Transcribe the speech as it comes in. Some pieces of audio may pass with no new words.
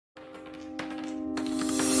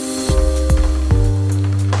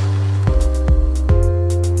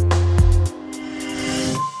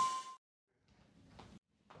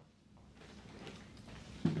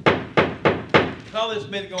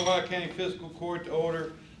meeting of Ohio County Fiscal Court to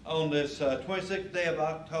order on this 26th day of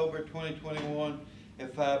October 2021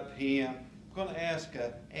 at 5 p.m. I'm going to ask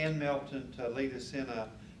Ann Melton to lead us in a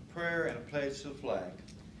prayer and a pledge to the flag.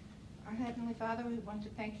 Our Heavenly Father, we want to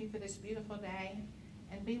thank you for this beautiful day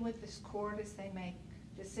and be with this court as they make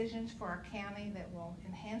decisions for our county that will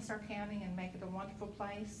enhance our county and make it a wonderful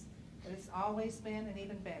place that it's always been and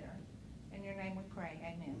even better. In your name we pray.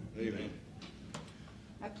 Amen. Amen.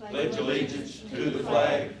 I Pledge allegiance to the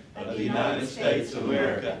flag of the United States of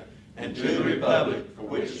America and to the republic for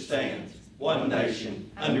which it stands, one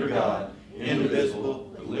nation, under God,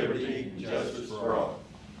 indivisible, with liberty and justice for all.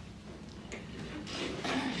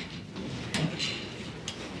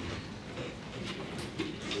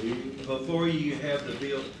 Before you have the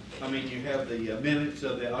bill, you have the minutes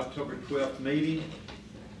of the October 12th meeting.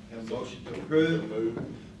 Have a motion to approve.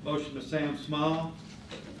 Motion by Sam Small.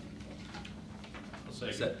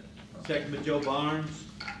 Second by Joe Barnes.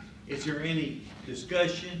 Is there any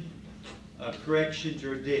discussion, corrections,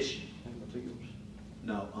 or additions?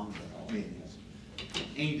 No, on the minutes.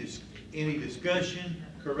 Any discussion,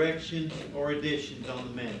 corrections, or additions on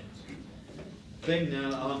the minutes? Seeing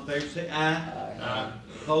none, all in favor say aye. Aye.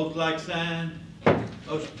 Opposed, like sign.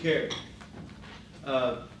 Motion carried.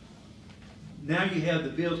 Now you have the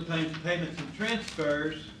bills, claims, payments, and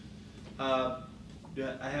transfers.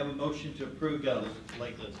 I have a motion to approve those.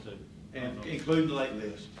 Late list too. And including the late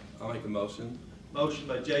list. I'll make a motion. Motion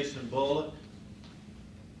by Jason Bullock.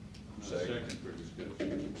 Second.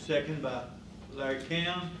 Second by Larry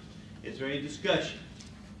Cowan. Is there any discussion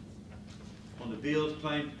on the bills,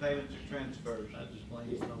 claims, payments, or transfers? I just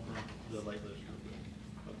glanced over the late list.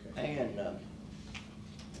 Okay. And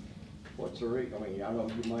what's the I know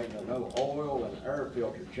you might not know, oil and air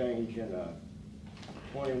filter change in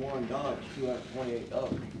 21 Dodge,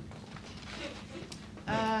 $228.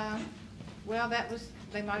 Well,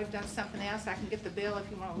 they might have done something else. I can get the bill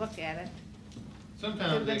if you want to look at it.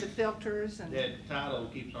 Sometimes the filters and that title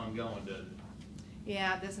keeps on going, doesn't it?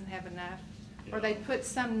 yeah, it doesn't have enough. Yeah. Or they put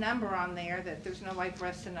some number on there that there's no way for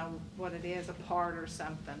us to know what it is, a part or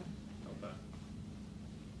something.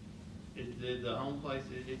 Okay. The home place,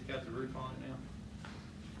 it's got the roof on it now?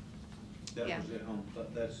 That Yeah. was at home.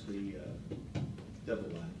 That's the double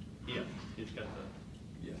line. Yeah, it's got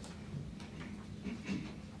the... Yes.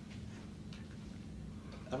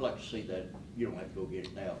 I'd like to see that. You don't have to go get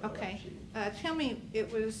it now. but I'd like Okay. to see it. Tell me,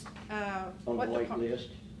 it was, On the late list,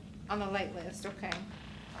 on the late list, okay.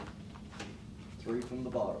 3 from the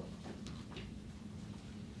bottom.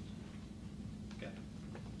 Okay.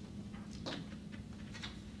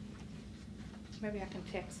 Maybe I can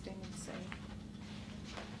text him and see.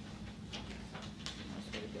 That's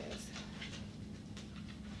what it is.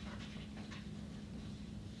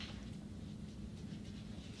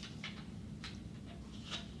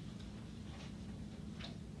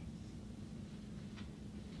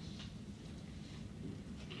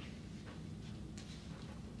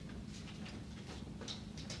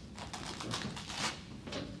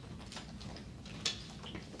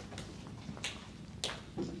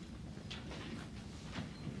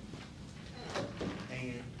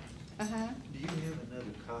 Do you have another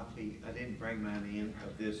copy? I didn't bring mine in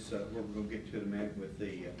of this, we're going to get to it in a minute with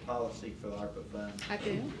the policy for the ARPA fund. I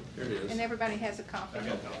do. Here it is. And everybody has a copy. I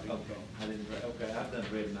got a copy. Okay, I didn't, okay, I've done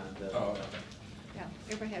read mine though. Oh, okay. Yeah,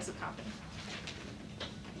 everybody has a copy.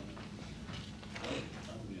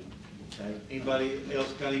 Okay. Anybody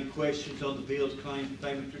else got any questions on the bills, claims,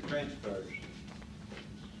 payments, or transfers?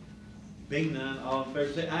 Being none, all in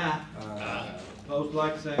favor say aye. Aye. Opposed,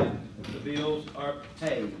 like sign. The bills are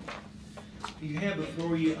paid. You have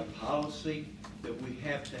before you a policy that we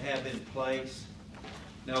have to have in place.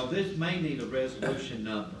 Now, this may need a resolution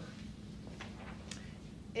number.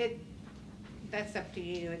 That's up to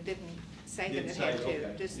you. It didn't say that Didn't it say, had okay.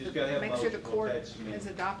 to. Just Just gotta have make sure the both. court Okay, it's me. has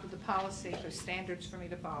adopted the policy for standards for me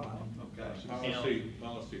to follow. Okay.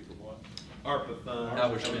 Policy for what? ARPA fund. Now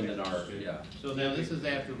we're spending our, yeah. So now this is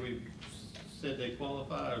after we've said they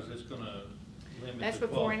qualify, or is this gonna limit That's the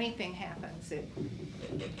before quality? anything happens.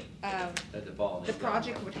 At the ball. The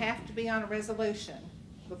project would have to be on a resolution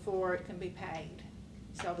before it can be paid.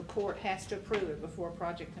 So the court has to approve it before a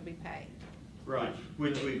project can be paid. Right.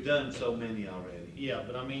 Which we've done so many already. Yeah,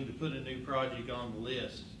 but I mean, to put a new project on the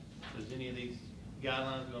list, is any of these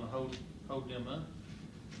guidelines gonna hold them up?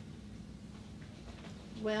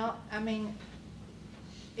 Well, I mean,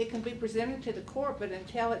 it can be presented to the court, but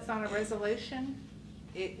until it's on a resolution,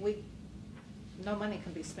 no money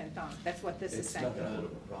can be spent on it. That's what this is It's saying. not gonna hold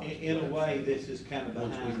up a project. In a way, this is kind of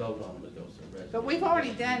Once we behind. vote on it, it goes to resolution. But we've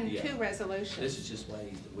already done Yeah. 2 resolutions. This is just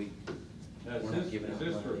ways that we, Now, We're not giving is out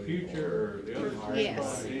this for money future or the other? for-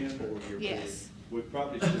 Yes. in? Yes. We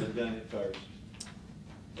probably should have done it first.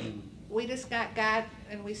 We just got,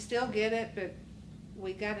 and we still get it, but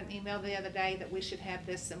we got an email the other day that we should have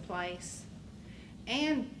this in place.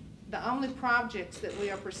 And the only projects that we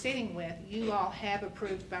are proceeding with, you all have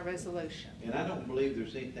approved by resolution. And I don't believe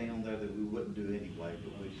there's anything on there that we wouldn't do anyway,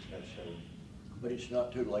 but we just gotta show them. But it's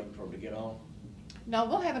not too late for them to get on. No,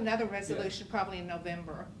 we'll have another resolution probably in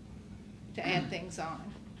November to add things on.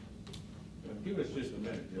 Give us just a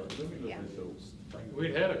minute, Joe. Let me look Yeah. this over.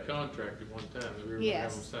 We'd had a contract at one time that we were gonna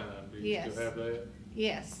have them Yes. sign. Do you Yes. still have that?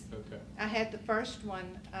 Yes. Okay. I had the first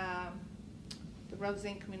one, the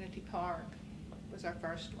Rosine Community Park was our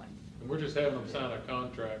first one. And we're just having them sign a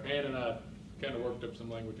contract. Ann and I kind of worked up some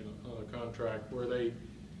language on a contract where they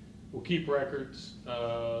will keep records,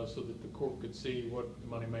 so that the court could see what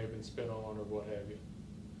money may have been spent on or what have you.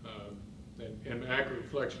 And accurate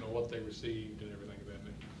reflection of what they received and everything of that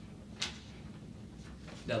nature.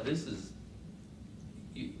 Now,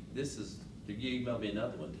 you emailed me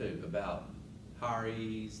another one too, about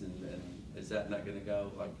hirees, and is that not gonna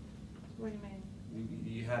go, like, What do you mean?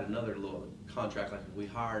 you had another little contract, like if we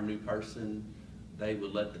hire a new person, they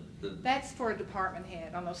would let the. That's for a department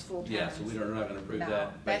head on those full times. Yeah, so we're not gonna approve No,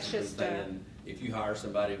 that. that's Basically just, saying, if you hire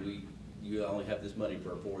somebody, you only have this money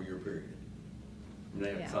for a 4-year period. And they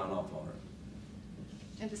have to Yeah. sign off on it.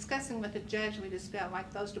 In discussing with the judge, we just felt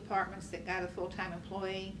like those departments that got a full-time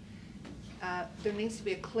employee, there needs to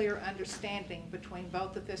be a clear understanding between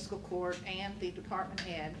both the fiscal court and the department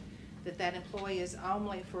head that that employee is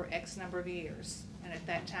only for X number of years, and at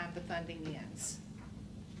that time, the funding ends.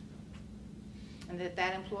 And that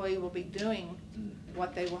that employee will be doing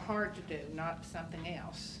what they were hired to do, not something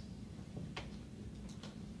else.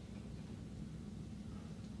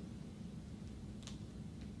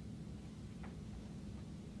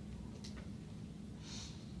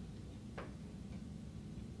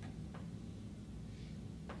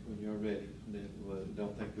 When you're ready, then, well,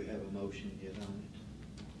 don't think we have a motion yet on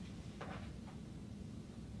it.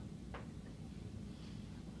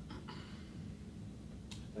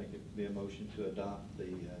 I think it'd be a motion to adopt the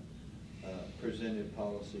presented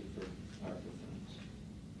policy for ARPA funds.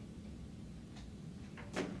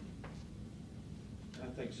 I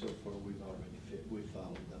think so far we've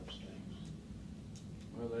followed those things.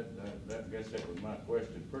 Well, that, I guess that was my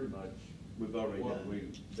question, pretty much. We've already What done.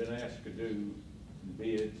 we've been asked to do,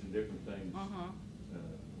 bids and different things.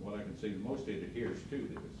 What I can see, most of it adheres to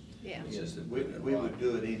this. Yeah. It's just that We would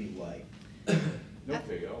do it anyway.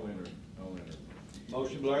 Okay, I'll enter.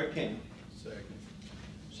 Motion by Larry Campbell, Second.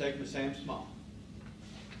 second by Sam Small.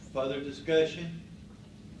 Further discussion?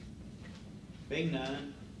 Being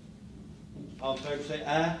none, all in favor say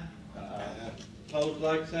aye. Aye. Opposed,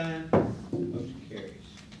 like sign. Motion carries.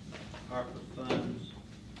 ARPA funds,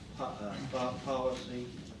 policy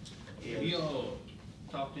Have is. you all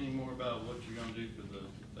talked any more about what you're gonna do for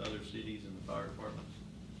the other cities and the fire departments?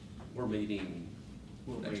 We're meeting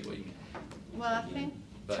next week. Well, I think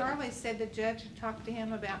But- Charlie said the judge had talked to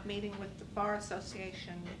him about meeting with the Bar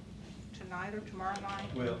Association tonight or tomorrow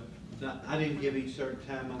night. Well, no, I didn't give any certain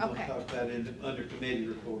time. I'm gonna Okay. talk about it under committee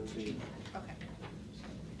reports here. Okay.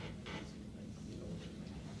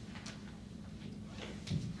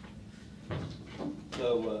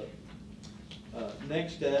 So,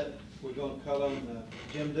 next up, we're gonna call on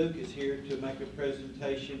Jim Duke is here to make a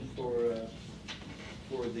presentation for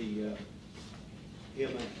the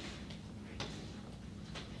EMA.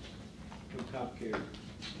 From Top Care.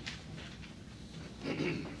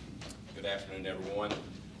 Good afternoon, everyone.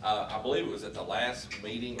 I believe it was at the last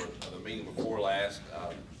meeting or the meeting before last,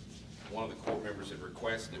 one of the court members had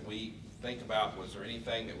requested that we think about, was there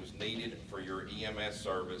anything that was needed for your EMS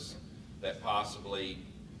service that possibly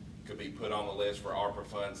could be put on the list for ARPA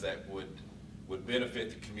funds that would benefit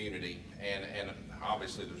the community? And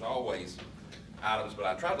obviously there's always items, but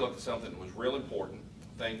I tried to look at something that was real important,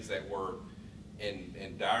 things that were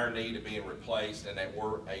in dire need of being replaced and that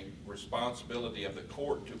were a responsibility of the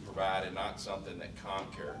court to provide and not something that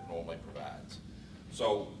ComCare normally provides.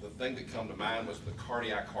 So the thing that come to mind was the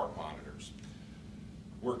cardiac heart monitors.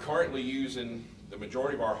 We're currently using, the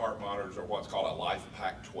majority of our heart monitors are what's called a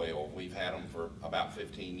LifePak 12. We've had them for about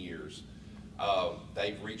 15 years.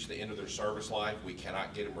 They've reached the end of their service life. We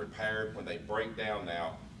cannot get them repaired. When they break down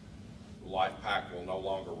now, LifePak will no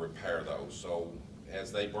longer repair those. So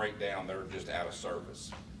as they break down, they're just out of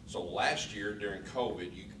service. So last year during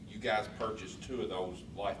COVID, you guys purchased 2 of those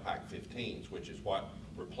LifePak 15s, which is what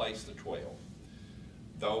replaced the 12.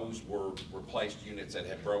 Those were replaced units that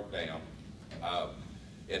had broke down.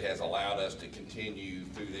 it has allowed us to continue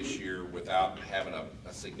through this year without having a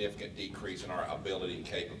significant decrease in our ability and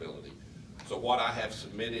capability. So what I have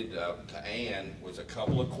submitted to Ann was a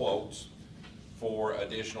couple of quotes for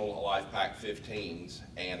additional LifePak 15s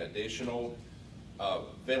and additional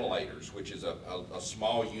ventilators, which is a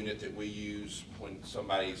small unit that we use when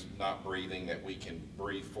somebody's not breathing, that we can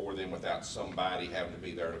breathe for them without somebody having to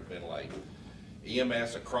be there to ventilate.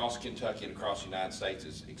 EMS across Kentucky and across the United States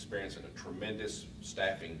is experiencing a tremendous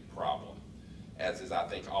staffing problem, as is I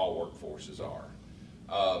think all workforces are.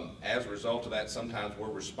 As a result of that, sometimes we're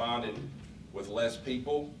responding with less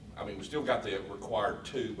people. I mean, we still got the required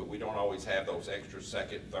 2, but we don't always have those extra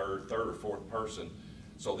second, third or fourth person.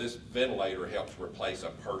 So this ventilator helps replace a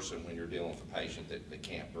person when you're dealing with a patient that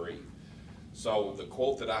can't breathe. So the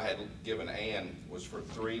quote that I had given Ann was for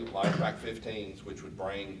 3 LifePak 15s, which would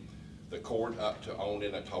bring the court up to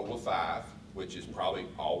owning a total of 5, which is probably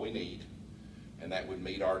all we need. And that would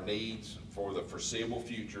meet our needs for the foreseeable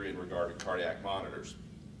future in regard to cardiac monitors.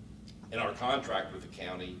 In our contract with the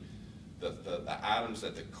county, the items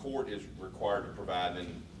that the court is required to provide,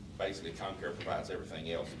 and basically ComCare provides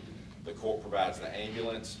everything else. The court provides the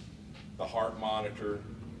ambulance, the heart monitor,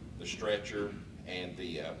 the stretcher, and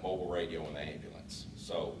the mobile radio in the ambulance.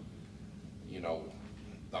 So, you know,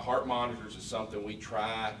 the heart monitors is something we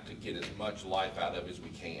try to get as much life out of as we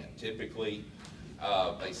can. Typically,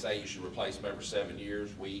 they say you should replace them every 7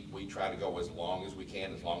 years. We try to go as long as we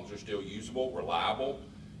can, as long as they're still usable, reliable,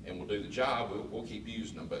 and will do the job. We'll keep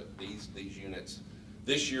using them. But these units,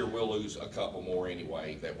 this year we'll lose a couple more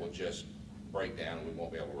anyway that will just break down and we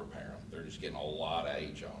won't be able to repair them. They're just getting a lot of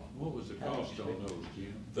age on them. What was the cost on those,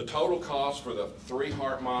 Jim? The total cost for the 3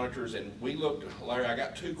 heart monitors, and we looked, Larry, I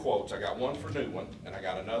got 2 quotes. I got one for a new one, and I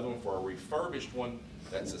got another one for a refurbished one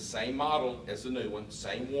that's the same model as the new one,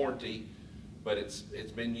 same warranty, but it's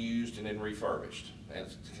been used and then refurbished, and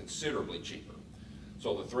it's considerably cheaper.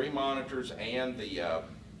 So the 3 monitors and the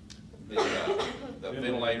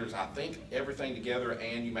ventilators, I think everything together,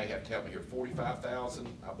 and you may have to help me here, 45,000,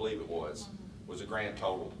 I believe it was a grand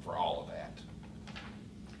total for all of that.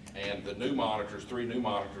 And the new monitors, 3 new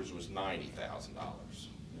monitors, was $90,000.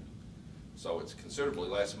 So it's considerably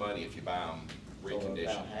less money if you buy them reconditioned.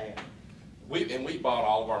 So about half. We bought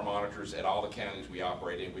all of our monitors at all the counties we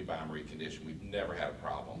operate in. We buy them reconditioned. We've never had a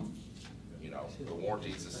problem. You know, the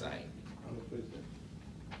warranty's the same.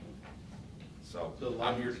 So The I'm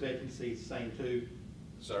life here. expectancy is the same too?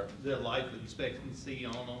 Sir? The life expectancy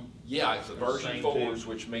on them? Yeah, it's the version Same 4s, too.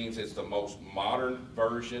 which means it's the most modern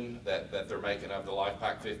version that they're making of the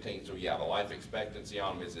LifePak 15. So yeah, the life expectancy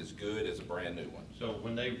on them is as good as a brand new one. So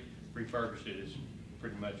when they refurbish it, it's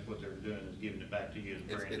pretty much what they're doing is giving it back to you as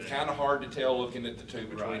brand new? It's kind of hard to tell looking at the 2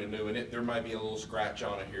 between Right. a new and it. There may be a little scratch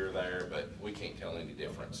on it here or there, but we can't tell any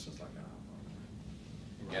difference.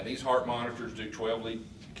 Yeah, these heart monitors do 12-lead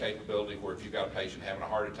capability, where if you've got a patient having a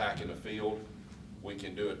heart attack in the field, we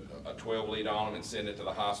can do a 12-lead on them and send it to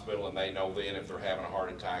the hospital, and they know then if they're having a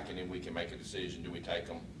heart attack, and then we can make a decision, do we take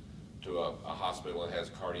them to a hospital that has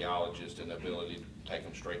a cardiologist and the ability to take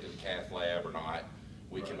them straight to the cath lab or not.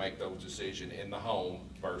 We can make those decisions in the home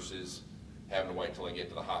versus having to wait till they get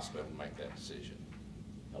to the hospital and make that decision.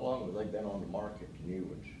 How long have they been on the market, the new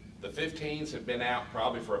ones? The 15s have been out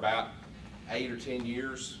probably for about 8 or 10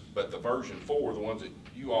 years, but the version 4, the ones that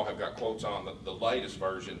you all have got quotes on, the latest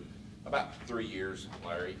version, about 3 years,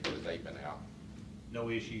 Larry, that they've been out. No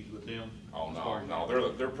issues with them? Oh, as far no, as-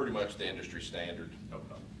 no, they're pretty much the industry standard. Okay.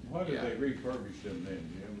 Why do Yeah. they refurbish them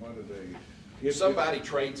then, Jim? Why do they? If somebody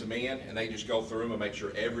trades them in and they just go through them and make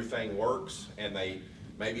sure everything works, and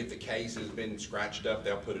maybe if the case has been scratched up,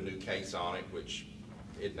 they'll put a new case on it, which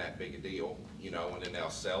isn't that big a deal, you know, and then they'll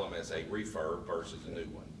sell them as a refurb versus a new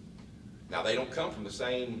one. Now, they don't come from the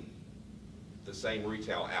same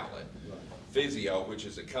retail outlet. Physio, which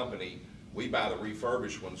is a company, we buy the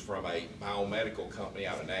refurbished ones from a biomedical company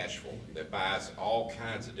out of Nashville that buys all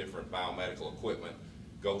kinds of different biomedical equipment,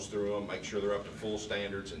 goes through them, makes sure they're up to full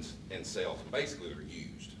standards, and sells them. Basically, they're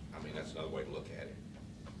used. I mean, that's another way to look at it.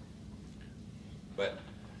 But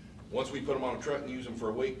once we put them on a truck and use them for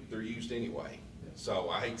a week, they're used anyway. So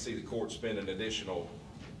I hate to see the court spend an additional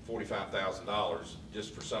 $45,000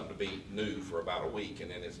 just for something to be new for about a week,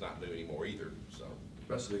 and then it's not new anymore either, so.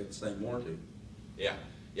 Especially they get the same warranty. Yeah,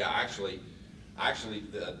 actually,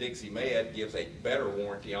 the Dixie Med gives a better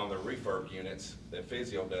warranty on their refurb units than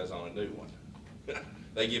Physio does on a new one.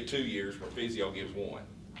 They give 2 years where Physio gives 1.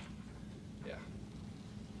 Yeah.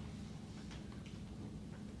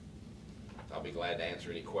 I'll be glad to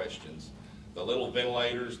answer any questions. The little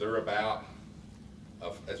ventilators, they're about,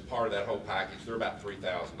 as part of that whole package, they're about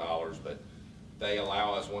 $3,000, but they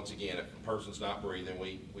allow us, once again, if a person's not breathing,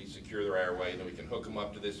 we secure their airway, and then we can hook them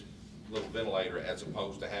up to this little ventilator as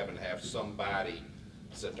opposed to having to have somebody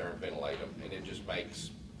sit there and ventilate them. And it just makes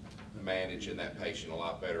managing that patient a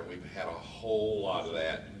lot better. We've had a whole lot of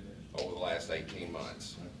that over the last 18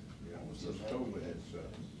 months.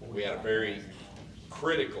 We had a very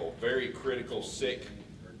critical sick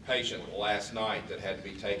patient last night that had to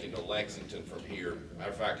be taken to Lexington from here. Matter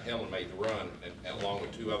of fact, Helen made the run, and along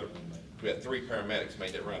with we had 3 paramedics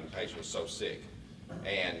made that run. The patient was so sick.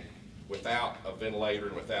 And without a ventilator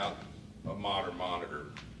and without a modern monitor,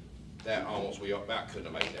 we about couldn't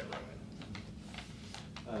have made that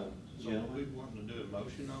run. So are we wanting to do a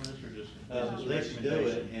motion on this, or just? Let's do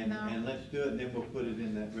it, No. and let's do it, and then we'll put it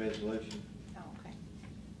in that resolution. Oh, okay.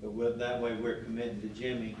 But that way we're committing to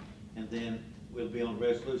Jimmy, and then we'll be on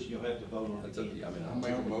resolution, you'll have to vote on it That's up to you. I again. mean, I'll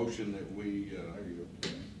make a motion that we, there you go.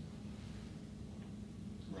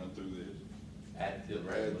 Run through this. add to the Add the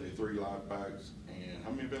resolution. 3 life packs, and how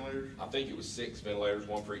many ventilators? I think it was 6 ventilators,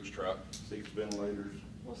 1 for each truck. 6 ventilators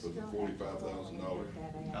for the $45,000.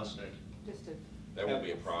 I'll second. Just to, That won't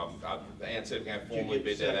be a problem. Ann said we can formally Did you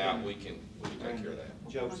bid get that out, second? we can take care of that.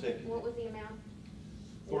 Joe second. What was the amount?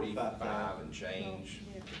 45 and change.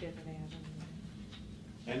 We have to get it out.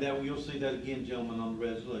 And that, you'll see that again, gentlemen, on the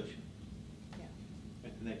resolution yeah.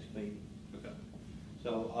 at the next meeting. Okay.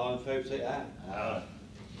 So all in favor say aye. Aye.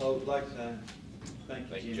 Opposed, like sign. Thank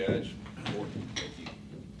Thank you, you, Jimmy. Judge. Thank you.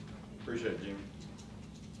 Appreciate it, Jimmy.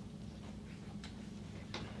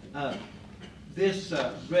 This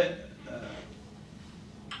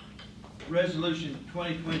resolution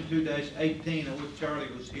 2022-18, I wish Charlie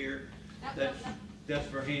was here. That's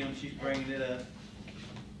for him, she's bringing it up.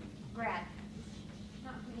 Brad,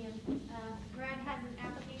 not for him. Brad has an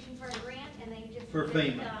application for a grant, and they just. For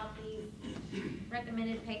filled FEMA. out the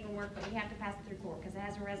recommended paperwork, but we have to pass it through court, because it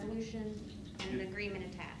has a resolution and an agreement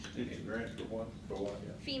attached. It's a grant for what? For what,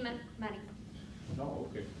 yeah? FEMA money. Oh,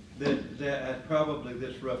 okay. Probably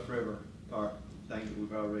this Rough River part thing that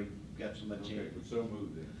we've already got so much Okay, in. but so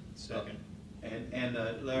moved then. Second. And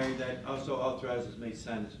Larry, that also authorizes me to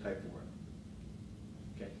sign this paperwork.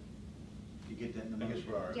 Okay. You get that in the I guess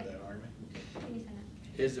motion? we're all right with Yep. that, aren't we? Can you sign it?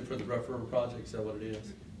 Is it for the Rough River project, is that what it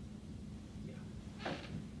is? I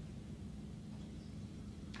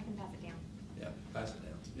can pass it down. Yeah, pass it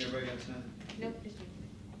down. Everybody got to sign? Nope, just you.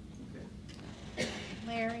 Okay.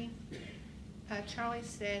 Larry, Charlie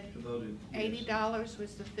said Voted yes. $80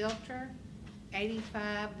 was the filter,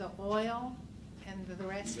 85 the oil, and the You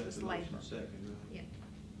rest got was the motion labor. second, right? Yep.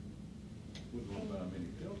 We won't buy many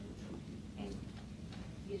filters. And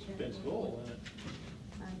you should- Been full, isn't it?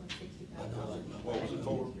 Mine was $65. What was it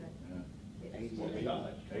for? It's-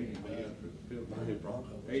 80 million for the filter. My new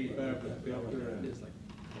Bronco. 85 for the filter, and It's like,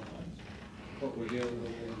 what was the other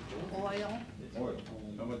one? Oil, Oil.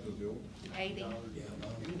 How much was the oil? 80. yeah,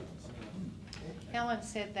 Helen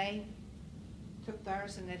said they took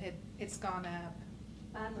theirs and it's gone up.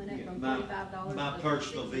 Mine went up from My, $45 my to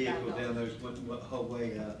personal vehicle $65. down there's went the whole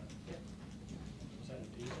way up.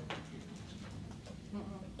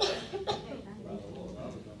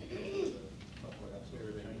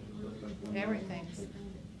 Everything's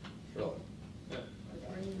really.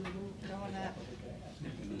 going up.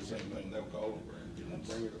 And the same thing, they'll call it.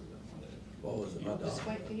 What was it, my dog? Just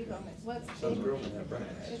wait till you go, what's, Some girl in that brass.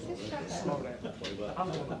 is this stuff?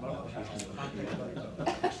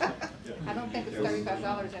 I don't think it's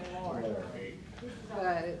 $35 anymore,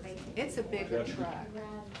 but it's a bigger truck.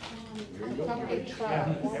 Some big truck.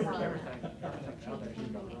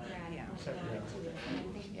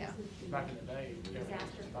 Yeah. Back in the day.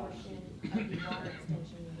 Disaster portion of the water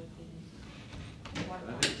extension would be. water I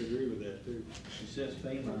have to agree with that too. She says The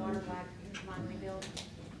FEMA. water line rebuilt.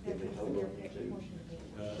 That's the portion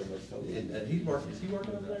of it. And he's working, is he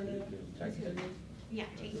working over there now? Jackson? Yeah,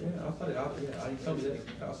 Jason. Yeah, I thought, he told me that,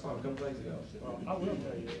 I saw him a couple days ago. I will tell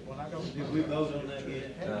you, when I go. Did we vote on that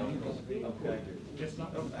yet? Okay. It's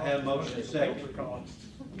not. I have a motion second. It's cost.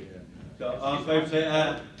 So all in favor say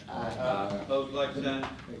aye. Aye. Opposed, like sign.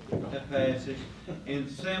 That passes. And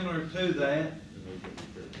similar to that,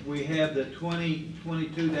 we have the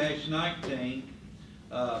 2022-19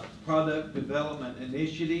 Product Development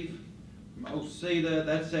Initiative from OCEDA.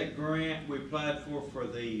 That's that grant we applied for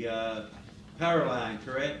the power line,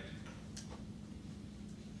 correct?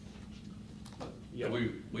 Yeah,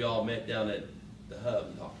 we all met down at the hub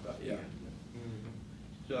and talked about, it, yeah.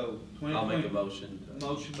 So I'll make a 2020 motion.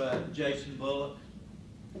 Motion by Jason Bullock,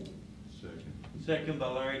 Second. second by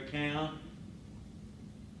Larry Count.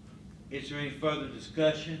 Is there any further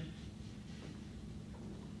discussion?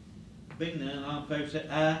 Being none, all in favor say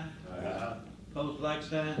aye. Aye. Opposed, like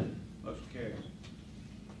sign. Motion carries.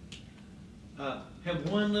 Have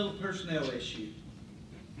one little personnel issue.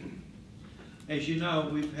 As you know,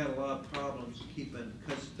 we've had a lot of problems keeping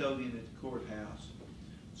custodian at the courthouse.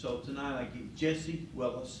 So tonight I get Jesse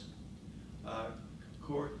Willis,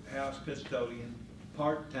 courthouse custodian,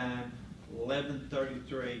 part-time,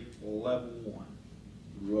 1133, level 1.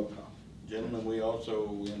 Roll call. Gentlemen, we also,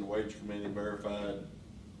 in the wage committee, verified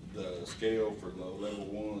the scale for the level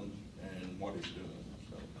 1 and what he's doing,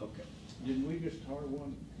 so. Okay. Didn't we just hire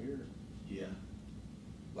one here? Yeah.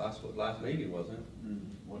 Last meeting, wasn't it?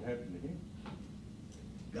 What happened to him?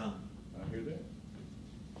 Gone. I hear that.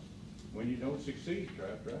 When you don't succeed, try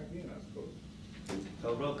again, I suppose.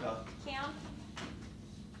 So roll call. Count,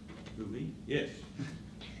 Who, me? Yes.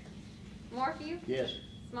 Morphew, Yes.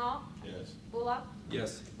 Small, Yes. Bullock,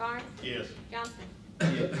 Yes. Barnes, Yes. Johnson.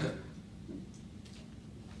 Yes.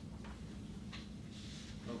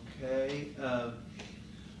 Okay,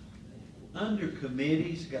 under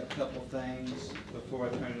committees, got a couple things before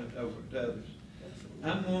I turn it over to others.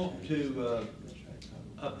 I want to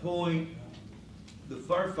appoint the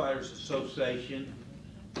Firefighters Association,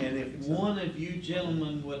 and if one of you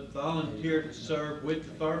gentlemen would volunteer to serve with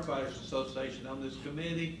the Firefighters Association on this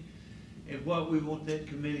committee, and what we want that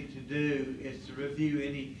committee to do is to review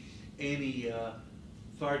any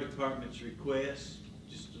fire department's requests,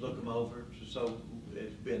 just to look them over, so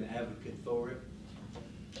it's be an advocate for it.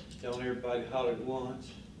 Don't everybody holler at once.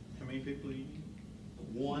 How many people do you need?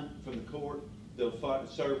 One from the court, they'll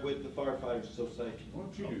serve with the Firefighters Association. Why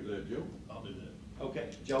don't you do that, Joe? I'll do that. Okay,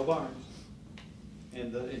 Joe Barnes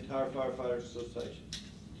and the entire Firefighters Association.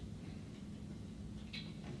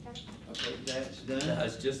 Okay. Okay, that's done.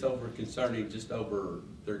 It's just over concerning,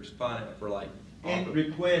 they're finding it for like. And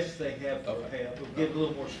requests they have for Okay. help, we'll give a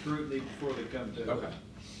little more scrutiny before they come to us.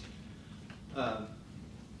 Okay.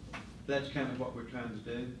 That's kind of what we're trying to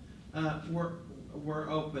do. We're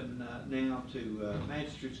open now to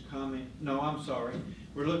magistrate's comment. No, I'm sorry.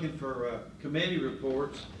 We're looking for committee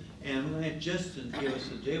reports, and let Justin give us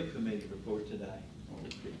a jail committee report today.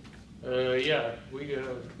 Yeah, we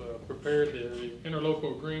have prepared the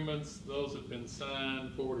interlocal agreements. Those have been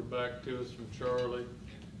signed, forwarded back to us from Charlie.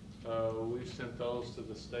 We've sent those to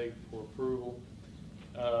the state for approval.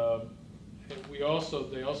 And they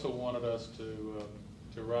also wanted us to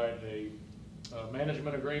write a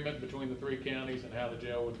management agreement between the 3 counties and how the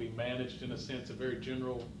jail would be managed, in a sense, a very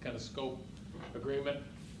general kind of scope agreement.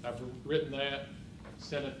 I've written that,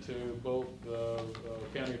 sent it to both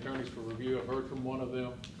county attorneys for review. I've heard from one of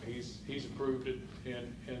them. He's approved it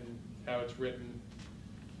in how it's written.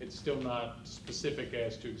 It's still not specific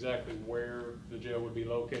as to exactly where the jail would be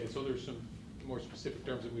located, so there's some more specific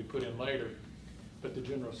terms that we put in later. But the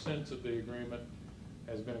general sense of the agreement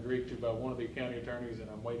has been agreed to by one of the county attorneys, and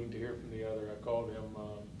I'm waiting to hear from the other. I called him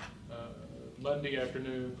Monday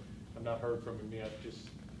afternoon. I've not heard from him yet,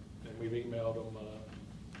 and we've emailed him,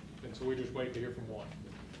 and so we're just waiting to hear from one.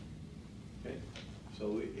 Okay,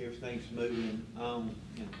 so everything's moving on,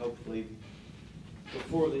 and hopefully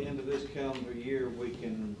before the end of this calendar year, we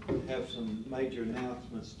can have some major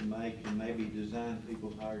announcements to make, and maybe design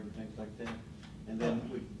people hired and things like that. And then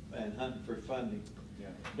and hunt for funding. Yeah.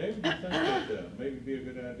 David, do you think that maybe be a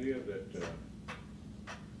good idea that the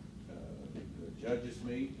judges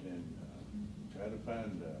meet and try to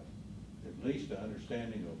find at least an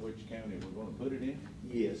understanding of which county we're going to put it in?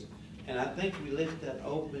 Yes, and I think we left that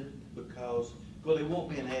open because, well, it won't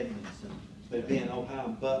be in Edmondson, but it'll be in Ohio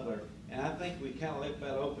and Butler. And I think we kind of left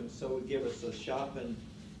that open so it give us a shopping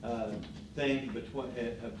thing between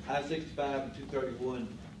I-65 and 231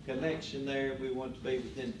 connection there. We want to be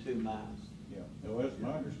within 2 miles. Yeah, well, it's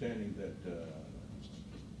my understanding that,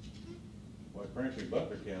 quite frankly,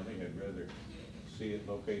 Butler County had rather see it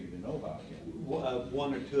located in Ohio County.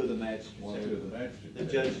 One or 2 of the magistrates. One or 2 of the magistrates. The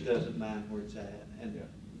judge doesn't mind where it's at, and Yeah.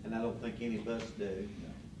 and I don't think any of us do,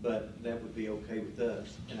 but that would be okay with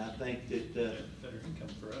us. And I think that, Better income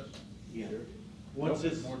for us. yeah, Sure. once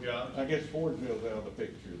it's, More jobs. I guess Fordsville's out of the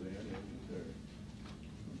picture then.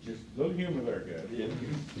 Just a little humor there, guys.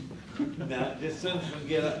 now, as soon as we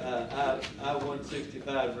get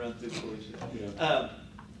I-165 run through Felicia. Yeah.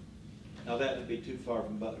 Now, that would be too far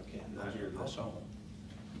from Butler County. That's all.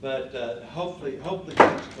 But hopefully things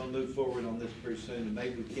are gonna move forward on this pretty soon, and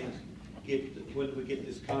maybe we can when we get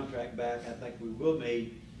this contract back, I think we will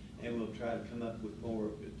meet, and we'll try to come up with more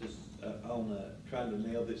of this, trying to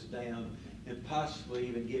nail this down, and possibly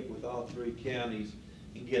even get with all 3 counties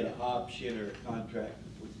and get an option or a contract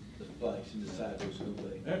with the place and decide what it's gonna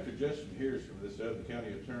be. After Justin hears from this other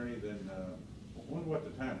county attorney, then I wonder what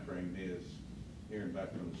the time frame is hearing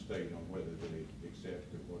back from the state on whether they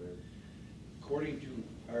accept or whatever. According to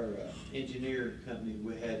our engineer company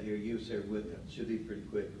we had here, you was there with it, should be pretty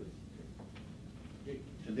quickly.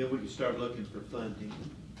 And then we can start looking for funding.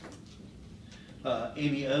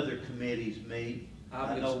 Any other committees meet? I'm I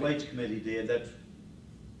gonna know speak. Wage Committee did, that's,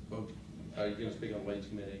 Well, are you gonna speak on wage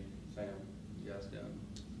committee, Sam? You guys done?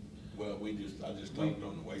 Well, I just talked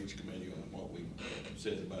on the wage committee on what we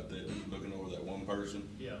said about that, looking over that one person.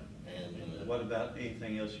 Yeah. And, what about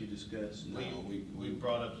anything else you discussed? no, We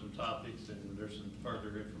brought up some topics, and there's some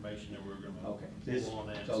further information that we're gonna Okay, this, pull on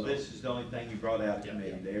that. so this is the only thing you brought out of Yeah,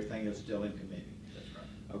 committee, yeah. everything else still in committee. That's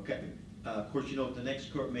right. Okay, of course, you know, at the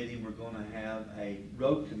next court meeting, we're gonna have a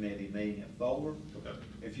road committee meeting at 4. Okay.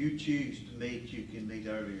 If you choose to meet, you can meet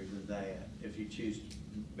earlier than that, if you choose to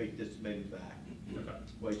make this meeting back. Okay.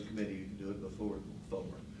 Wage committee, you can do it before 4.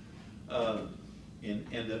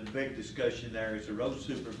 And the big discussion there is the road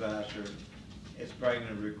supervisor is bringing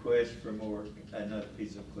a request for more, another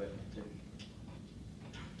piece of equipment too.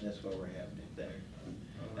 That's why we're having it there.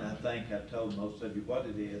 And I think I've told most of you what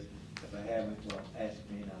it is. If I haven't, well, ask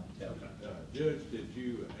me and I'll tell you. Judge, did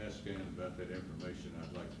you ask Ann about that information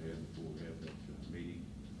I'd like to have before we have that meeting?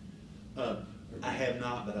 I have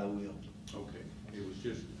not, but I will. Okay, it was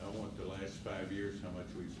just, I want the last 5 years, how much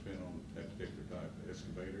we've spent on that particular type of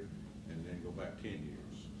excavator, and then go back 10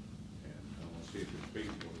 years. And I want to see if it's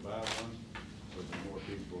feasible to buy one, or is it more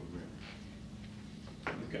feasible to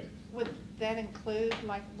rent? Okay. Would that include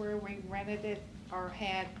like where we rented it or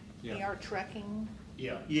had Yeah. ER trucking?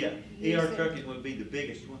 Yeah. Yeah, Use ER it. trucking would be the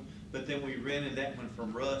biggest one, but then we rented that one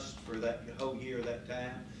from Rust for that whole year, that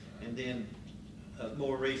time. And then,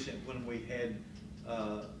 more recent, when we had,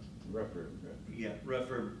 Rougher.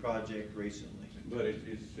 rougher project recently. But it's,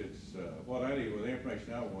 what I need, well, the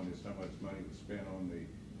information I want is how much money was spent on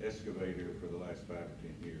the excavator for the last 5 or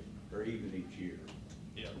 10 years, or even each year.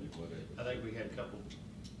 Yeah. Whatever. I think we had a couple,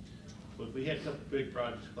 big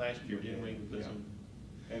projects last year, didn't we? Put Yeah. some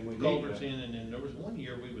And we need culverts to- in, and then there was one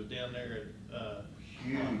year we was down there at,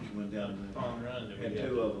 Huge one down there. Pond Run that we Had had.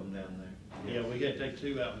 2 of them down there. Yeah, we had to take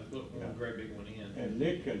 2 out and put Yeah. one great big one in. And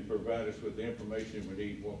Nick can provide us with the information we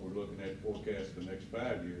need, what we're looking at forecast the next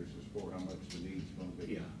 5 years as for how much the need's gonna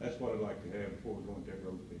be. Yeah. That's what I'd like to have before we go into that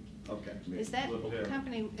road thing. Okay. Is that Okay.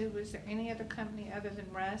 company, was there any other company other than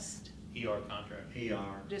Rust? ER contract.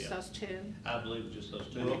 Just Yeah. those 2? I believe just those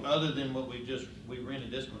 2. Well- Other than what we rented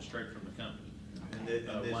this one straight from the company. And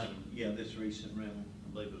this, Wayne. yeah, this recent rental.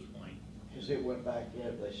 I believe it was Wayne. Has it went back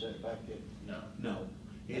yet? They sent it back yet? No. No,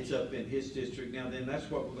 it's up in his district now. Then that's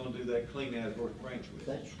what we're gonna do that clean out of North Branch with.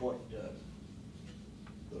 That's what, the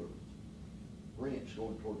rent's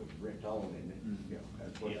going toward the rent on, isn't it? Yeah,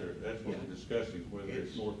 that's what Yeah. that's what Yeah. we're discussing, whether it's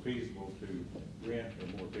It's- more feasible to rent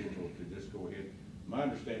or more feasible to just go ahead. My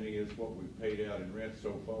understanding is what we've paid out in rent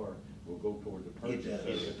so far will go toward the purchase of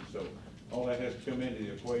does. it. So all that has to come into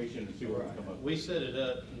the equation and see what we come up with. We set it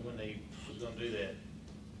up when they was gonna do that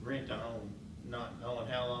rent to own, not knowing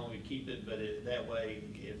how long we'd keep it, but that way,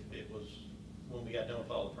 if it was, when we got done with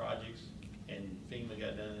all the projects and FEMA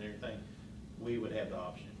got done and everything, we would have the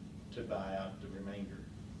option to buy out the remainder.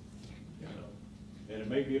 Yeah. So, And it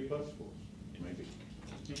may be a plus for us, maybe.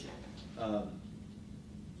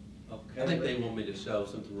 Okay. I think they want me to show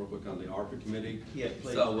something real quick on the ARPA committee. Yeah,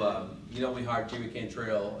 please. So, you know, we hired Jimmy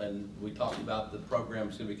Cantrell, and we talked about the program,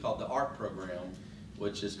 it's gonna be called the ARP program,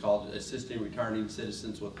 which is called Assisting Returning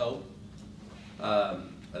Citizens with Hope. I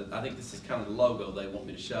think this is kind of the logo they want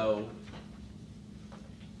me to show.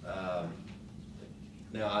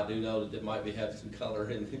 Now, I do know that it might be have some color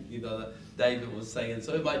in, you know, that David was saying,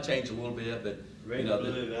 so it might change a little bit, but, you know, Red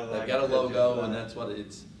and blue, I like they've got a it. That's just logo, fine. and that's what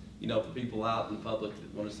it's, you know, for people out in public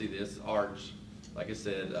that want to see this arch, like I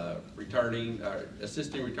said,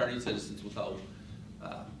 assisting returning citizens with hope.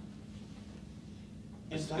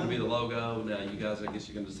 It's gonna be the logo. Now, you guys, I guess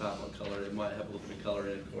you can decide what color. It might have a little bit of color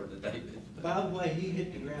in it according to David. By the way, he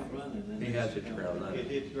hit the ground running. and He has hit the ground running.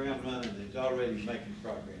 He hit the ground running, and he's already making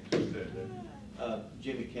progress.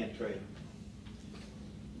 Jimmy Cantrell.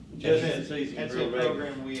 Just since he's That's real a regular.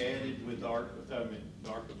 program we added with the ARPA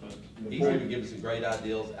funds. He's gonna give us some great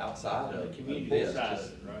ideas outside of The community this. side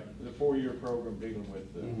Just- of it, right? The 4-year program dealing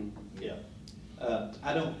with, Mhm. Yeah.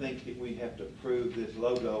 I don't think that we have to approve this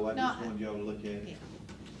logo. I No, just wanted y'all to look at it. Yeah.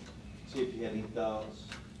 See if you had any thoughts.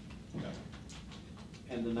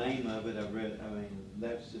 And the name of it, I mean,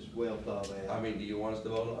 that's just well thought out. I mean, do you want us to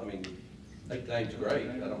vote? I mean, that name's great.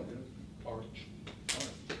 I don't, Arch.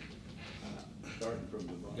 starting from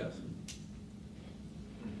the bottom. yes.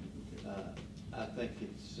 I think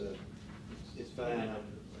it's fine.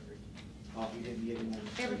 Oh, you didn't get him one?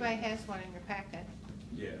 Everybody has one in your packet.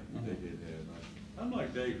 Yeah, they did have. I'm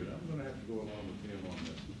like David, I'm gonna have to go along with him on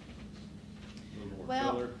that.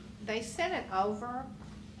 Well, color? they sent it over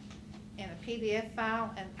in a PDF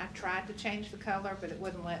file, and I tried to change the color, but it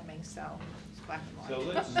wouldn't let me, so it's black and white. So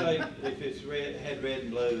let's say if it's red, had red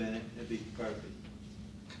and blue in it, it'd be perfect.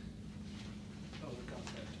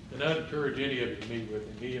 And I'd encourage any of you to meet with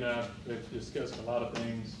him. He and I have discussed a lot of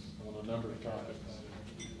things on a number of topics.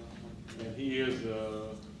 And he is,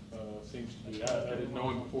 seems to be, I didn't know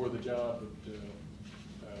him before the job, but,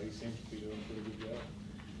 he seems to be doing a pretty good job.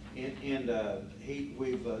 And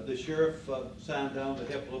the sheriff signed on to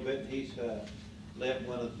help a little bit, and he's left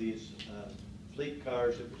one of these fleet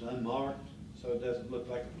cars that was unmarked, so it doesn't look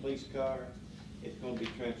like a police car. It's gonna be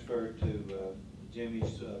transferred to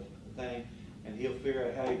Jimmy's thing, and he'll figure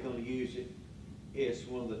out how he's gonna use it. It's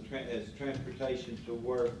one of the, as transportation to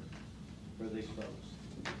work for these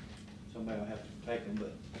folks. Somebody will have to take them,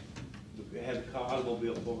 but we have a car,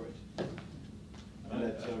 automobile for it. And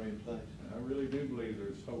that's already in place. I really do believe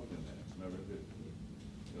there's hope in that. Remember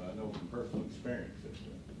that, I know from personal experience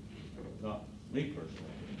that, not me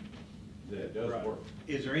personally, that it does Right. work.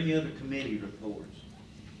 Is there any other committee reports?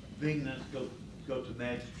 Being that, go to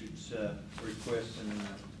magistrate's request, and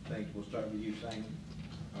things, we'll start with you, Sam.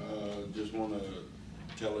 Just wanna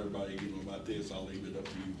tell everybody, about this, I'll leave it up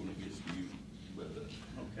to you when it gets to you, but,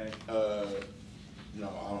 Okay. no,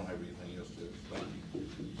 I don't have anything else to, thank you.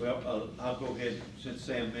 Well, I'll go ahead, since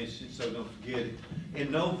Sam mentioned it, so don't forget it.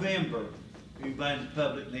 In November, everybody in the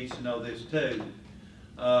public needs to know this too.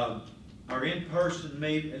 Our in-person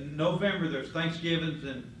meet, in November, there's Thanksgivings,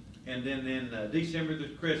 and then in December,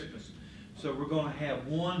 there's Christmas. So we're gonna have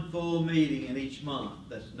one full meeting in each month.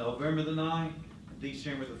 That's November the 9th and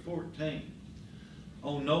December the 14th.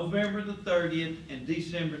 On November the 30th and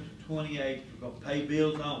December the 28th, we're gonna pay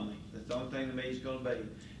bills only. That's the only thing the meeting's gonna be.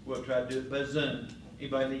 We'll try to do it by Zoom.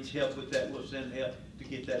 Anybody needs help with that, we'll send help to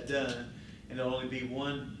get that done. And it'll only be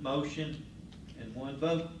one motion and one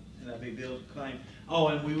vote, and that'll be bills and claims. Oh,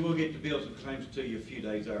 and we will get the bills and claims to you a few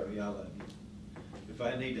days early, I love you. If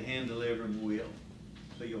I need to hand deliver them, we'll,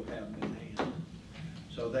 so you'll have them in hand.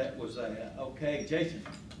 So that was that. Okay, Jason?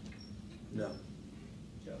 No.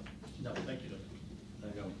 Joe? No, thank you, Doug.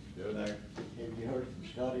 Good. There. Have you heard from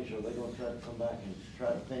Scotty's, or are they gonna try to come back and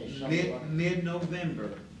try to finish something?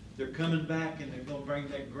 Mid-November, they're coming back and they're gonna bring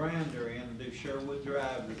that grinder in and do Sherwood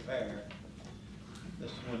Drive repair.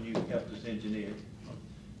 That's the one you helped us engineer.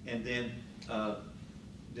 And then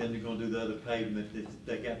they're gonna do the other pavement that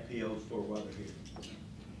they got POs for while they're here.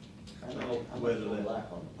 I So know, I'm whether gonna that-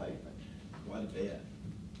 lack on the pavement. Quite a bit.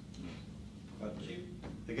 Quite a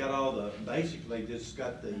bit. They got all the, basically just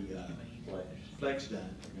got the flex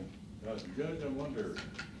done. Judge, I wonder,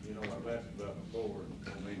 I've asked about before, and I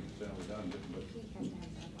don't mean to sound redundant,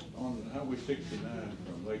 but on Highway 69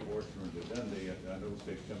 from Lake Washburn to Dundee, I noticed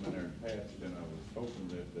they'd come in there and patched, and I was hoping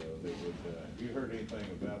that they would, have you heard anything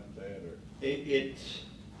about that, or? It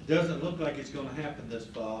doesn't look like it's gonna happen this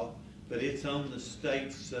fall, but it's on the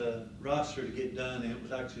state's roster to get done, and it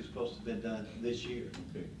was actually supposed to have been done this year.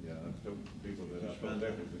 Okay, yeah, I've told people that I thought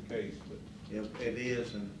that was the case, but. It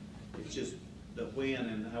is, and it's just the when,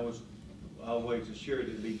 and I was always assured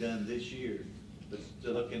it'd be done this year, but it's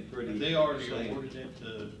looking pretty. They already slim. awarded it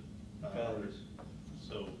to, Congress.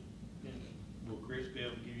 so, will Chris be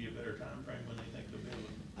able to give you a better time frame when they think they'll be able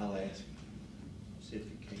to? I'll ask him, see if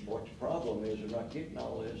he can. What the problem is, they're not getting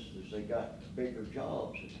all this, is they got bigger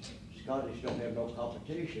jobs. Scotty's don't have no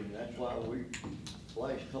competition, and that's why the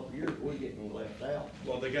last couple of years, we're getting left out.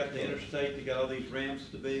 Well, they got the interstate, they got all these ramps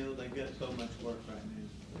to build, they've got so much work right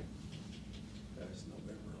now. That's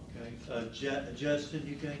November. Okay, Justin,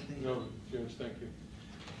 you got anything? No, Judge, thank you.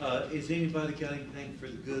 Is anybody got anything for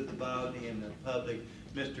the good, the body, and the public?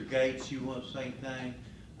 Mr. Gates, you want to say anything?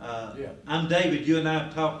 Yeah. I'm David, you and I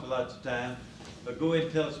have talked lots of time, but go ahead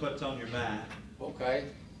and tell us what's on your mind. Okay.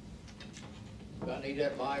 Do I need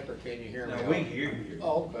that mic, or can you hear me? Now, we can hear you.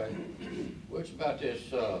 Oh, okay. Well, it's about this,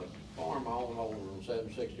 farm I own over on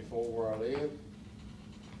 764 where I live.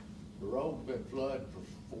 The road's been flooded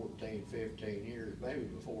for 14, 15 years, maybe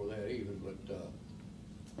before that even,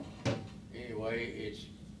 but, anyway,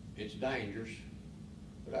 it's dangerous.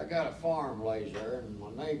 But I got a farm lays there, and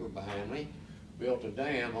my neighbor behind me built a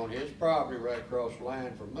dam on his property right across the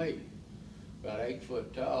line from me. About 8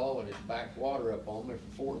 foot tall, and it's backed water up on me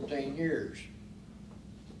for 14 years.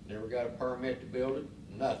 Never got a permit to build it,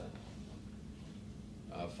 nothing.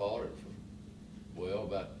 I fought it for, well,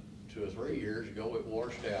 about 2 or 3 years ago, it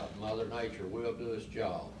washed out. Mother Nature will do its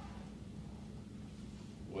job.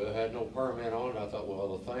 Well, it had no permit on it. I thought,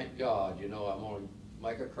 well, thank God, I'm gonna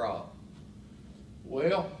make a crop.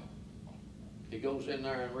 Well, he goes in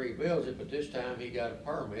there and rebuilds it, but this time he got a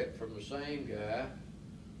permit from the same guy,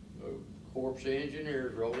 of Corps of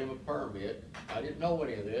Engineers wrote him a permit. I didn't know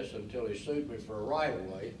any of this until he sued me for a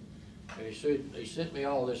right-of-way. And he sent me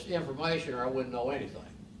all this information or I wouldn't know anything.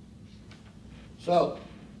 So,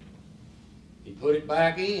 he put it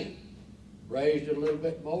back in, raised it a little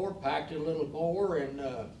bit more, packed it a little more, and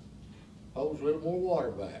hosed a little more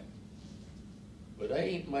water back. But they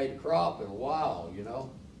ain't made a crop in a while, you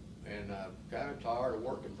know, and I'm kinda tired of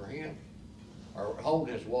working for him, or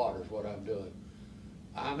holding his water is what I'm doing.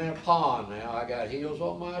 I'm in a pond now, I got hills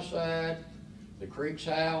on my side, the creek's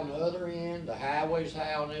high on the other end, the highway's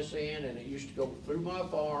high on this end, and it used to go through my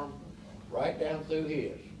farm, right down through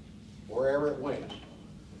his, wherever it went,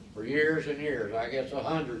 for years and years, I guess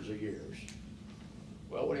hundreds of years.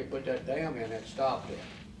 Well, when he put that dam in, that stopped it.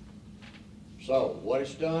 So, what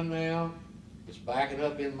it's done now, it's backing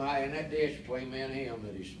up in that ditch between me and him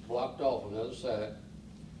that he's blocked off on the other side,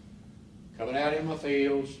 coming out in my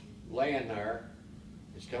fields, laying there.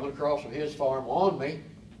 It's coming across from his farm on me.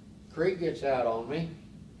 Creek gets out on me.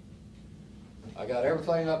 I got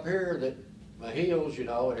everything up here that my hills, you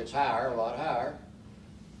know, and it's higher, a lot higher.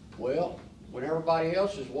 Well, when everybody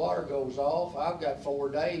else's water goes off, I've got 4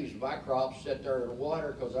 days, my crops sit there in the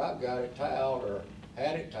water because I've got it tiled or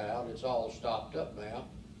had it tiled. It's all stopped up now.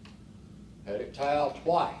 Had it tiled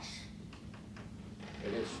twice.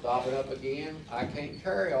 And it's stopping up again. I can't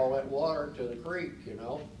carry all that water to the creek, you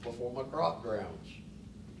know, before my crop drowns.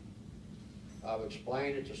 I've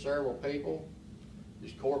explained it to several people,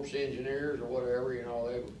 these corps engineers or whatever, you know,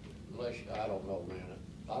 I don't know, man.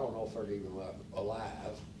 I don't know if they're even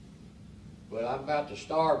alive. But I'm about to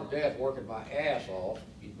starve to death working my ass off,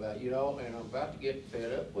 you know, and I'm about to get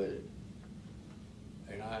fed up with it.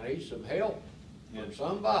 And I need some help from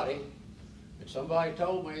somebody. And somebody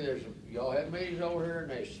told me y'all have meetings over here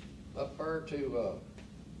and they up there to,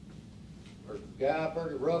 there's a guy up there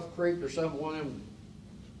to Rough Creek or one of them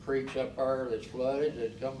creeks up there that's flooded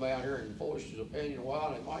that come down here and voice his opinion a while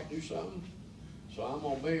and they might do something. So I'm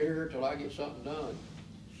gonna be here till I get something done.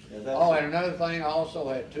 Yeah, Oh, and another thing, I also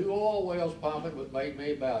had 2 oil wells pumping, which made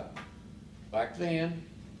me back then,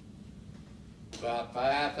 about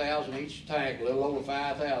 5,000 each tank, a little over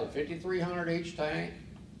 5,000, 5,300 each tank.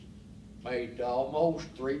 Made almost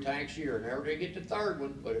 3 tanks a year. Never did get the 3rd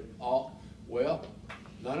one, but well,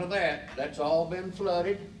 none of that. That's all been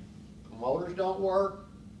flooded. Motors don't work.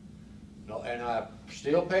 No, and I'm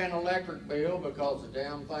still paying an electric bill because the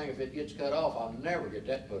damn thing, if it gets cut off, I'll never get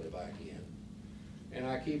that put back in. And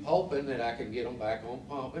I keep hoping that I can get them back on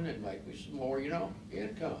pumping and make me some more, you know,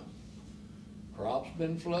 income. Crops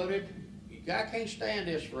been flooded. I can't stand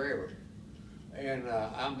this forever. And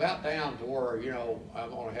I'm about down to where, you know,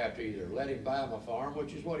 I'm gonna have to either let him buy my farm,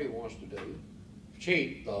 which is what he wants to do,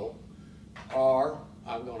 cheap though, or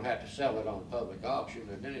I'm gonna have to sell it on public auction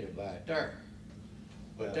and then he'll buy it there.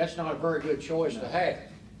 But that's not a very good choice to have.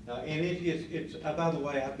 And it's by the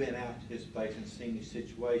way, I've been out to his place and seen his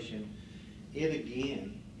situation. It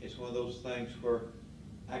again, it's one of those things where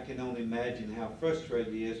I can only imagine how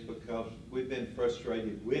frustrated he is because we've been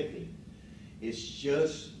frustrated with him. It's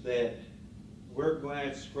just that we're going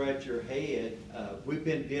to scratch our head. We've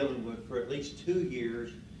been dealing with for at least 2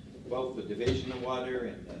 years, both the Division of Water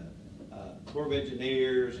and the Corps of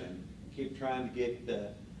Engineers, and keep trying to get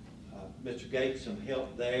Mr. Gates some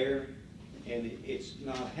help there, and it's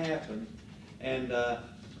not happened. And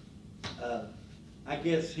I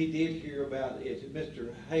guess he did hear about, is it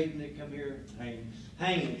Mr. Hayden that come here?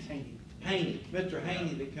 Haney. Mr.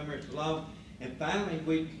 Haney that come here so long, and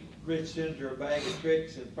finally Rich sent her a bag of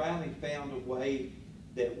tricks and finally found a way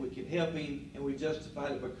that we could help him, and we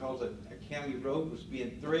justified it because a county road was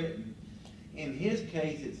being threatened. In his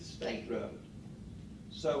case, it's a state road.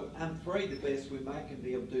 So I'm afraid the best we might can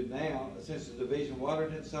be able to do now, since the Division of Water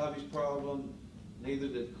didn't solve his problem, neither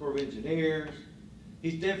did the Corps of Engineers,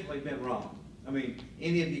 he's definitely been wrong. I mean,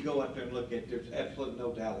 any of you go out there and look at it, there's absolutely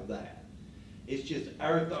no doubt of that. It's just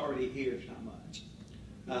our authority here is not much.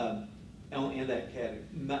 In that category,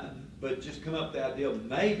 but just come up with the idea,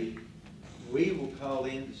 maybe we will call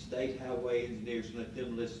in the state highway engineers and let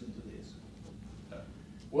them listen to this.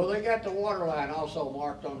 Well, they got the water line also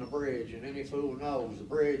marked on the bridge, and any fool knows the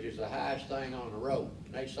bridge is the highest thing on the road.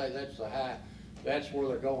 And they say that's where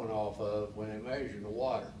they're going off of when they measure the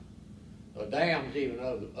water. The dam's even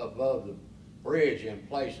above the bridge in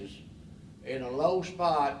places. In a low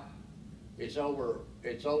spot, it's over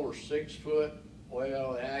 6 foot.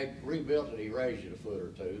 Well, I rebuilt it, he raised it a foot or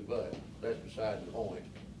 2, but that's beside the point.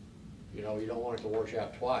 You know, you don't want it to wash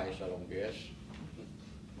out twice, I don't guess.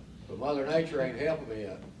 But Mother Nature ain't helping me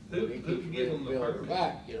up. Who give them the permit?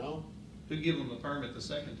 Back, you know? Who give them the permit the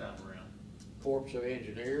second time around? Corps of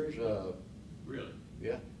Engineers, Really?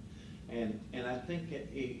 yeah. And I think that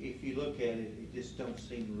if you look at it, it just don't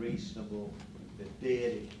seem reasonable. The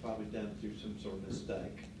debt is probably done through some sort of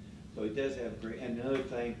mistake. So it does have great, and another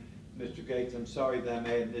thing, Mr. Gates, I'm sorry that I'm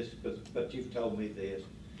adding this, but you've told me this.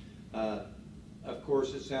 Of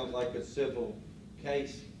course, it sounds like a civil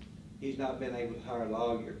case. He's not been able to hire a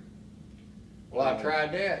lawyer. Well, I've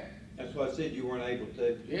tried that. That's why I said you weren't able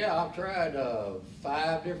to. Yeah, I've tried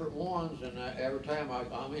 5 different ones, and every time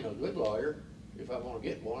I mean, a good lawyer, if I want to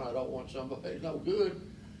get one, I don't want somebody who's no good.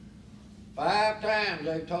 5 times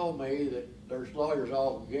they've told me that there's lawyers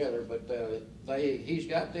all together, but he's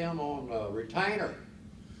got them on retainer.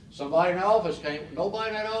 Somebody in the office nobody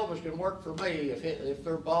in that office can work for me if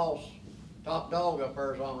their boss, top dog up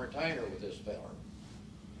there, is on retainer with this fella.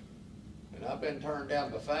 And I've been turned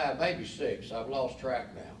down by 5, maybe 6. I've lost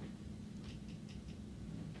track now.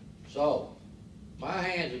 So, my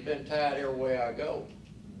hands have been tied every way I go.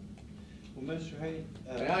 Well, Mr. Hayden.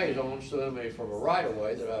 Now he's on suing me for a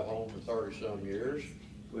right-of-way that I've owned for 30-some years.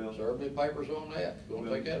 Well, Serve me papers on that. Gonna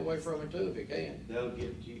take that away from me too if he can. that'll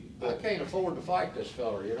get you. I can't afford to fight this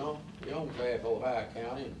fella, you know? He owns half Ohio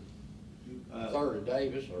County and a third of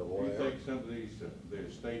Davis or You whatever. think some of these, the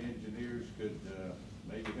state engineers could,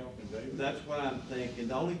 maybe help in Davis? That's what I'm thinking.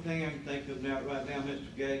 The only thing I can think of now, right now,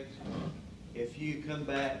 Mr. Gates, if you come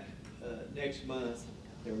back, next month,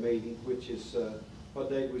 their meeting, which is, what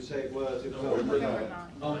day did we say it was? It was November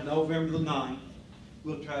 9th. on November the 9th.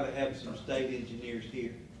 We'll try to have some state engineers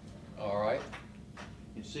here All right.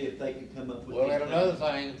 and see if they can come up with. Well, these and another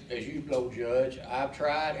things. thing, as you know, Judge, I've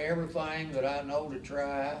tried everything that I know to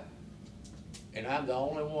try, and I'm the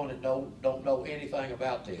only one that don't know anything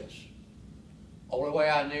about this. Only way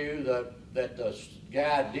I knew that the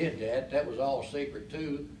guy did that was all secret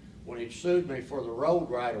too, when he sued me for the road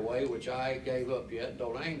right away, which I ain't gave up yet,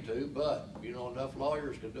 don't aim to, but, you know, enough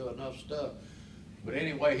lawyers can do enough stuff. But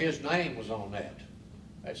anyway, his name was on that.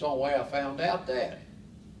 That's the only way I found out that.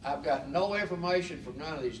 I've got no information from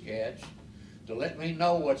none of these cats to let me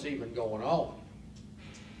know what's even going on.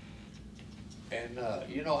 And,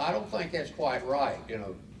 you know, I don't think that's quite right in a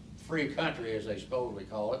free country, as they supposedly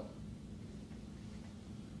call it.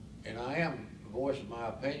 And I am voicing my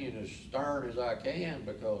opinion as stern as I can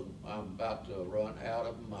because I'm about to run out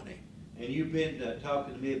of money. And you've been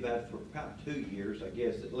talking to me about it for about 2 years, I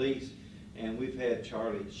guess, at least. And we've had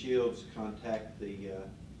Charlie Shields contact the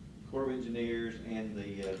Corps of Engineers and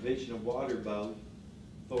the Division of Water both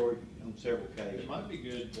for on several occasions. It might be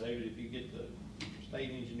good, David, if you get the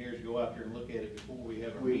state engineers to go out there and look at it before we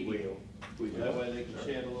have our We meeting. will. We That will. way they can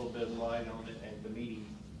shed a little bit of light on it at the meeting.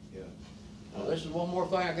 Yeah. Now, this is one more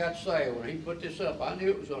thing I got to say. When he put this up, I knew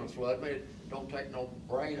it was gonna flood me. It don't take no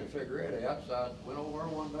brain to figure it out. So I went over there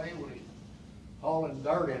one day when he's hauling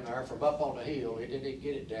dirt in there from up on the hill. He didn't even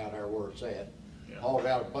get it down there where it's at. Yeah. Hauled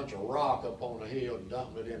out a bunch of rock up on the hill and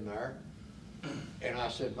dumped it in there. And I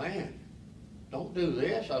said, man, don't do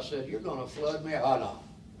this. I said, you're gonna flood me. Oh, no,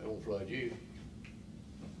 it won't flood you.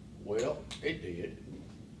 Well, it did.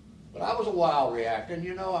 But I was a while reacting,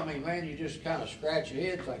 you know, I mean, man, you just kind of scratch your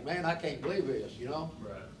head and think, man, I can't believe this, you know?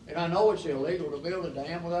 Right. And I know it's illegal to build a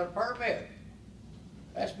dam without a permit.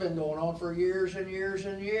 That's been going on for years and years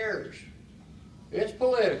and years. It's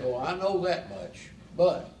political, I know that much,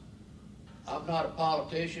 but I'm not a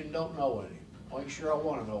politician, don't know any. I ain't sure I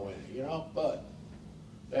want to know any, you know? But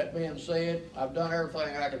that being said, I've done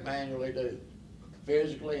everything I could manually do,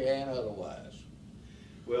 physically and otherwise.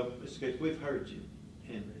 Well, Mr. Gates, we've heard you,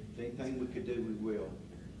 and if anything we could do, we will.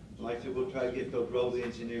 Like I said, we'll try to get those road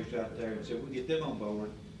engineers out there and see if we can get them on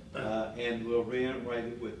board. And we'll reiterate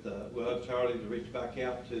it with, we'll have Charlie to reach back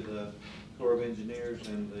out to the Corps of Engineers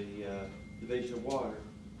and the Division of Water,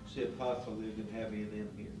 see if possibly we can have any of them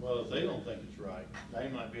here. Well, if they don't think it's right, they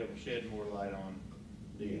might be able to shed more light on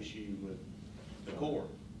the issue with the Corps.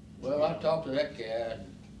 Well, I talked to that guy,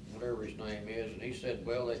 whatever his name is, and he said,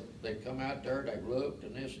 well, they come out there, they've looked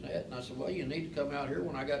and this and that, and I said, well, you need to come out here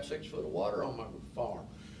when I got 6 foot of water on my farm.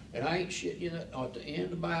 And I ain't shitting you, at the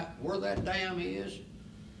end of where that dam is,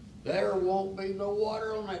 there won't be no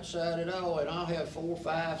water on that side at all, and I'll have 4,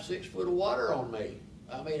 5, 6 foot of water on me.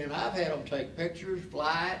 I mean, and I've had them take pictures,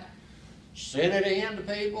 fly it, send it in to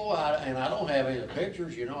people, and I don't have any of the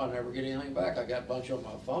pictures, you know, I never get anything back. I got a bunch on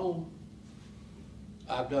my phone.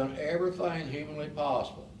 I've done everything humanly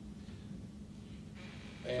possible.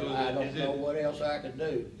 And So I don't know what else I could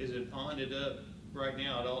do. Is it ponded up right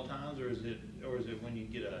now at all times, or is it when you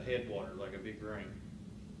get a headwater, like a big rain?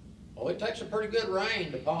 Oh, it takes a pretty good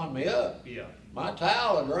rain to pond me up. Yeah. My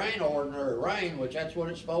tile would drain ordinary rain, which that's what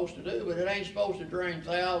it's supposed to do, but it ain't supposed to drain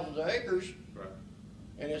thousands of acres. Right.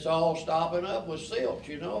 and it's all stopping up with silt,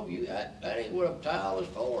 you know, that ain't what a tile is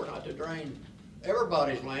for, not to drain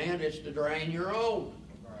everybody's land, it's to drain your own.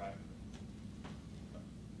 Right.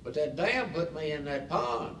 But that dam put me in that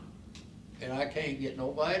pond, and I can't get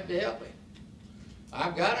nobody to help me.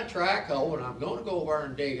 I've got a track hole, and I'm gonna go over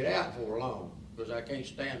and dig it out before long, because I can't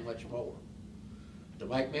stand much more. To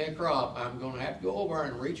make me a crop, I'm gonna have to go over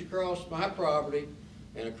and reach across my property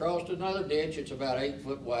and across another ditch, it's about 8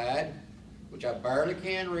 foot wide, which I barely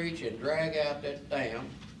can reach, and drag out that dam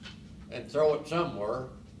and throw it somewhere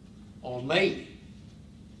on me.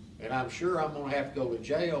 And I'm sure I'm gonna have to go to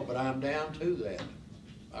jail, but I'm down to that.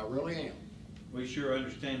 I really am. We sure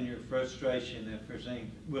understand your frustration. If there's any,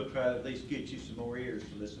 we'll try to at least get you some more ears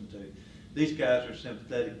to listen to. These guys are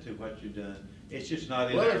sympathetic to what you've done. It's just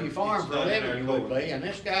not in our. Well, if you farm it's for a not in living, our you would code. be, and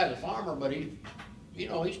this guy's a farmer, but he, you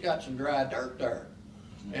know, he's got some dry dirt there.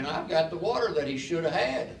 And I've got the water that he should have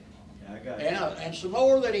had, Yeah, I got you. and some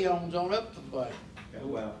more that he owns on up the way. Oh,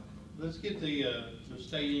 wow. Let's get the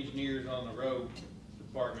state engineers on the road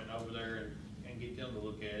department over there and get them to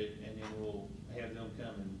look at it, and then we'll have them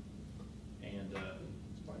come and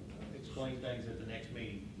explain things at the next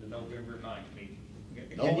meeting, the November 9th meeting.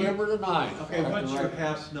 November the 9th. Okay, what's your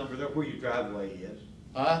house number there, where your driveway is?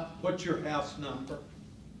 Huh? What's your house number?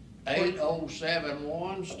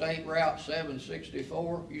 8071, State Route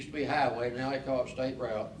 764, used to be highway, now they call it State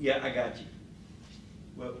Route. Yeah, I got you.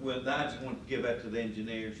 Well, I just want to give that to the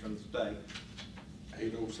engineers from the state.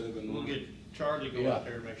 8071. We'll get Charlie to go Yeah. out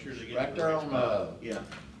there and make sure they get. Right the there right on, spot. Yeah,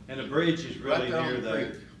 and the bridge is right really there on near the there.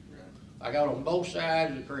 creek. I got on both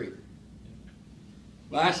sides of the creek.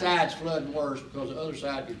 My side's flooding worse because the other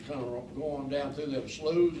side could come going down through them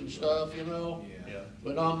sloughs and stuff, you know? Yeah.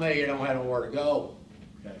 But on me, you don't have nowhere to go.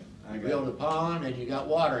 Okay, I You got build a it. pond and you got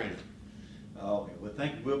water in it. Okay, well,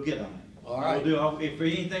 we'll get on it. All right. We'll do, if for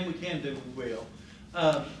anything we can do, we will.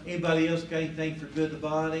 Anybody else got anything for good of the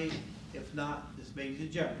body? If not, this meeting's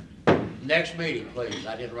adjourned. Next meeting, please,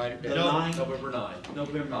 I didn't write it The down. 9th, November 9th,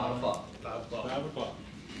 November 5 9th. o'clock. 5 o'clock. 5 o'clock.